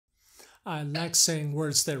I like saying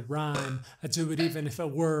words that rhyme. I do it even if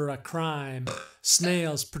it were a crime.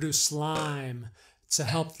 Snails produce slime to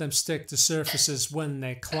help them stick to surfaces when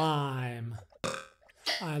they climb.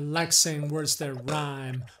 I like saying words that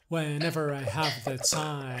rhyme whenever I have the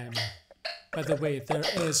time. By the way, there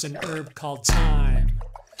is an herb called thyme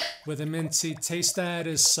with a minty taste that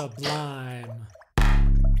is sublime.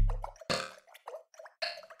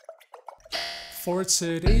 For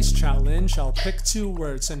today's challenge, I'll pick 2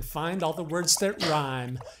 words and find all the words that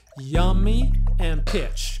rhyme. Yummy and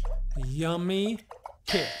pitch. Yummy,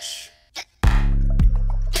 pitch.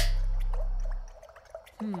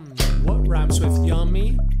 What rhymes with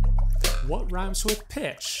yummy? What rhymes with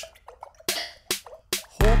pitch?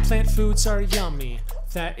 Whole plant foods are yummy.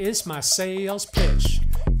 That is my sales pitch.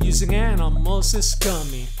 Using animals is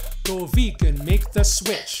scummy. Go vegan, make the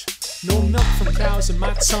switch. No milk from cows in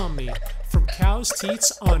my tummy. From cows'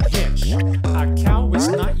 teats, unhitch. A cow is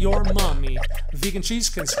not your mummy. Vegan cheese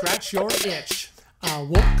can scratch your itch. I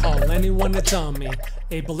won't call anyone a dummy.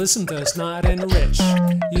 Ableism does not enrich.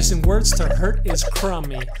 Using words to hurt is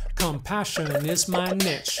crummy. Compassion is my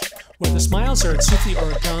niche. Whether smiles are toothy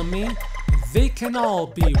or gummy, they can all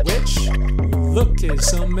be which.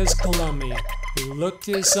 Lookism is glummy.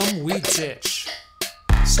 Lookism we ditch.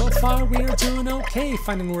 So far we are doing okay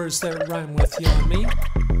finding words that rhyme with yummy.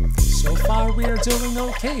 So far we are doing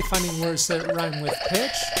okay finding words that rhyme with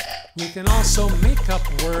pitch. We can also make up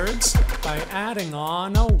words by adding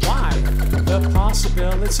on a Y. The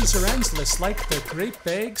possibilities are endless like the great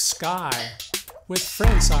big sky. With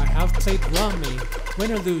friends I have played rummy.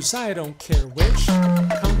 Win or lose, I don't care which.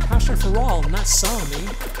 Compassion for all, not summy.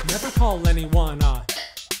 Never call anyone a.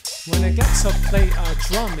 When I get to play a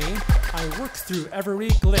drummy, I work through every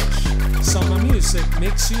glitch. So my music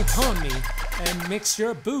makes you hummy and makes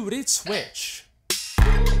your booty twitch.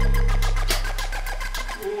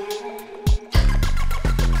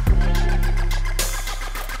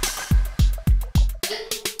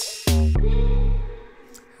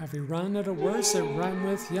 Have you run out of words that rhyme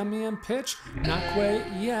with yummy and pitch? Not quite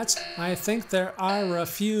yet. I think there are a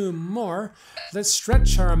few more. Let's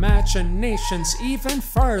stretch our imaginations even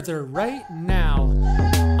farther right now.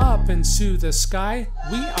 Up into the sky,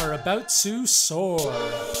 we are about to soar.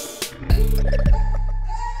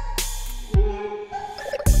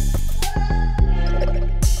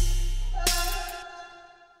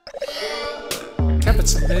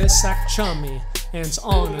 Capitalists act chummy, and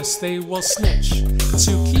on us they will snitch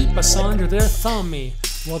to keep us under their thummy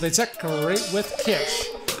while they decorate with kitsch.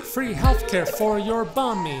 Free healthcare for your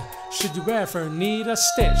bummy should you ever need a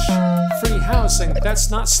stitch. Free housing that's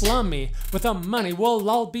not slummy, with the money we'll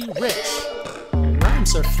all be rich.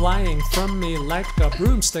 Rhymes are flying from me like a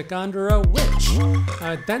broomstick under a witch.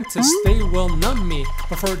 A dentist, they will numb me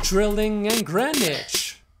before drilling in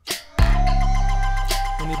Greenwich.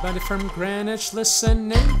 Anybody from Greenwich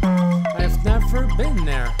listening? I've never been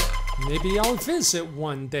there. Maybe I'll visit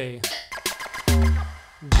one day.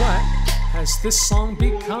 What has this song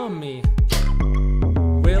become me?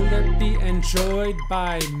 Will it be enjoyed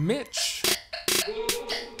by Mitch?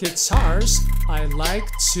 Guitars, I like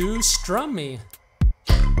to strummy.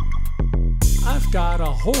 I've got a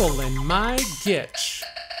hole in my gitch.